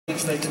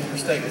snakes in your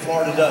state.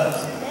 Florida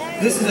does.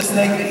 This is a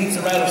snake that eats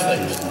the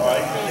rattlesnakes, all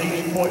right? They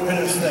eat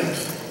venomous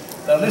snakes.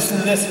 Now listen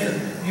to this here.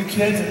 You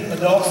kids and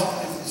adults,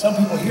 some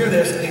people hear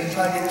this and they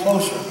try to get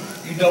closer.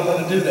 You don't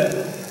want to do that.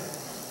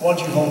 Why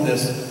don't you hold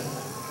this?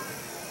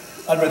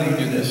 I'd rather you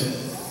do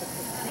this.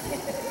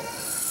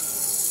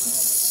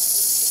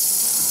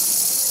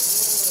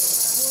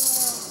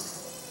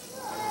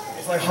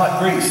 It's like hot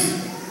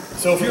grease.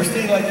 So if you're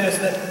staying like this,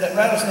 that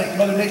rattlesnake,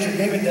 Mother Nature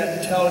gave it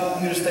that to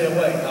tell you to stay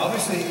away. Now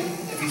obviously,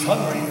 if he's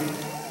hungry,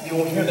 you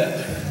won't hear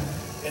that.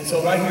 And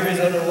so right here is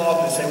under a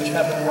log that say, which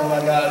happened to one of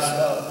my guys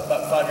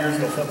about 5 years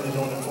ago, something in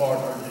northern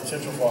Florida, or in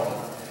central Florida.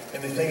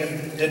 And the thing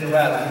didn't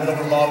rattle. He went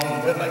over the log,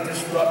 he went like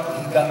this, struck,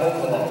 and he got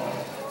over the log.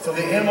 So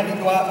the animal can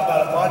go out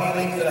about a body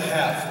length and a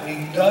half. When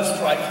he does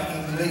strike, he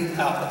can leap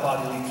out a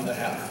body length and a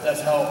half.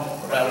 That's how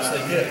a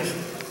rattlesnake is.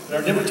 There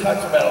are different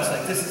types of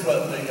rattlesnake. This is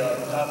what the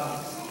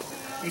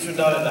Eastern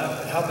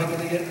Diamondback. And how big can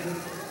they get?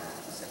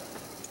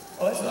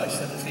 Oh, that's nice,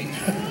 7 feet.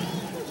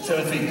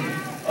 7 feet.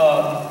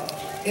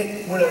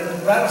 When a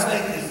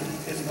rattlesnake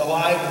is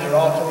alive and they're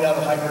all coming out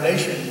of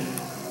hibernation,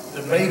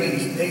 the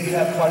babies, they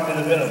have quite a bit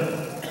of venom.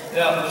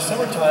 Now, in the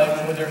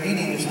summertime, when they're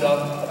eating and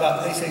stuff,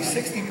 about, they say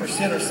 60%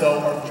 or so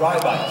are dry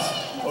bites.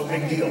 No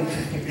big deal.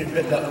 You get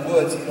bitten out in the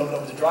woods, you don't know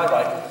if it's a dry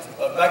bite.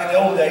 Back in the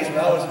old days,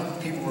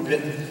 when people were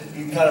bitten,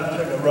 you kind of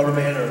took a rubber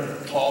band or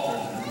cloth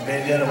or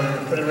bandana or whatever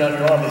and put it around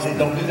your arm. They say,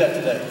 don't do that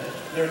today.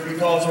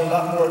 Because there's a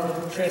lot more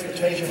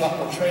transportation, a lot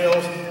more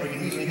trails, where you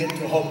can easily get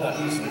to a home, not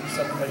easily,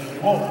 some places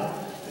you won't.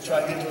 To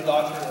try to get to a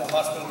doctor or a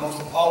hospital, most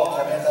of all of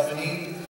them have anti-venin.